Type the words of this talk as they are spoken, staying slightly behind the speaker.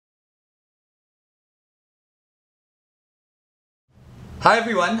Hi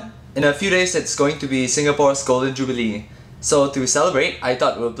everyone! In a few days it's going to be Singapore's Golden Jubilee. So to celebrate, I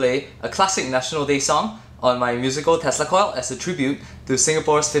thought we'll play a classic National Day song on my musical Tesla Coil as a tribute to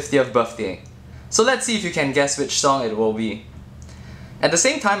Singapore's 50th birthday. So let's see if you can guess which song it will be. At the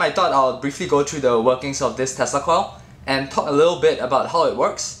same time, I thought I'll briefly go through the workings of this Tesla Coil and talk a little bit about how it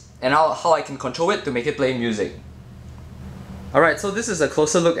works and how I can control it to make it play music. Alright, so this is a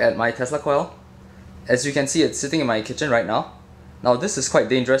closer look at my Tesla Coil. As you can see, it's sitting in my kitchen right now. Now this is quite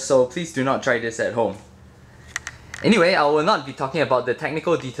dangerous, so please do not try this at home. Anyway, I will not be talking about the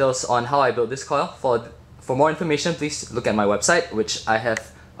technical details on how I built this coil. For more information, please look at my website, which I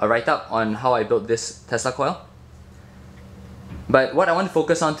have a write-up on how I built this Tesla coil. But what I want to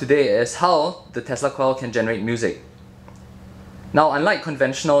focus on today is how the Tesla coil can generate music. Now, unlike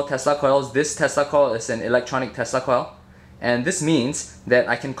conventional Tesla coils, this Tesla coil is an electronic Tesla coil, and this means that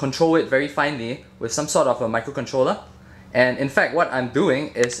I can control it very finely with some sort of a microcontroller. And in fact, what I'm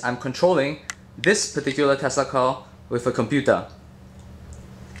doing is I'm controlling this particular Tesla coil with a computer.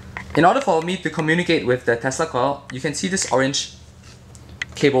 In order for me to communicate with the Tesla coil, you can see this orange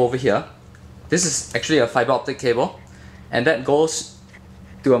cable over here. This is actually a fiber optic cable, and that goes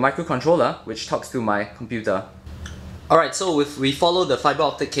to a microcontroller which talks to my computer. Alright, so if we follow the fiber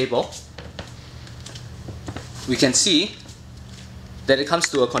optic cable, we can see that it comes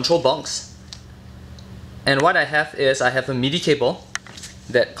to a control box. And what I have is I have a MIDI cable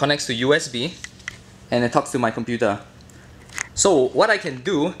that connects to USB and it talks to my computer. So what I can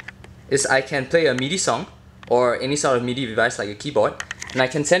do is I can play a MIDI song or any sort of MIDI device like a keyboard, and I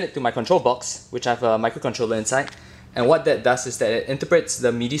can send it to my control box, which I have a microcontroller inside. And what that does is that it interprets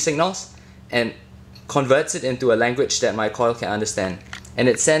the MIDI signals and converts it into a language that my coil can understand. And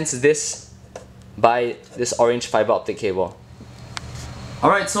it sends this by this orange fiber optic cable.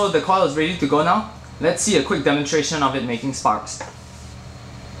 Alright, so the coil is ready to go now. Let's see a quick demonstration of it making sparks.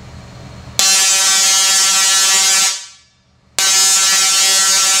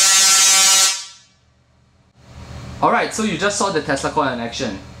 Alright, so you just saw the Tesla coil in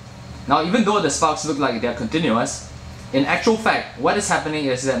action. Now, even though the sparks look like they're continuous, in actual fact, what is happening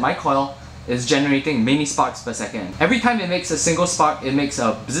is that my coil is generating many sparks per second. Every time it makes a single spark, it makes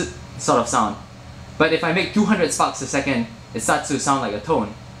a bzzz sort of sound. But if I make 200 sparks a second, it starts to sound like a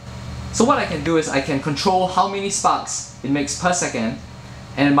tone. So what I can do is I can control how many sparks it makes per second,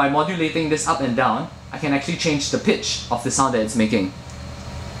 and by modulating this up and down, I can actually change the pitch of the sound that it's making.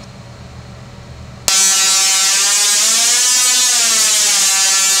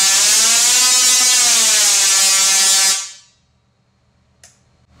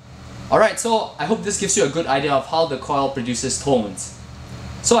 Alright, so I hope this gives you a good idea of how the coil produces tones.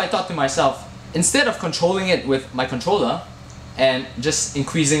 So I thought to myself, instead of controlling it with my controller and just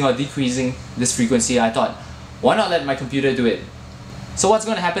increasing or decreasing this frequency, I thought, why not let my computer do it? So what's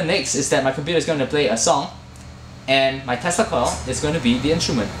going to happen next is that my computer is going to play a song and my Tesla coil is going to be the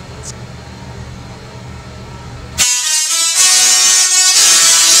instrument.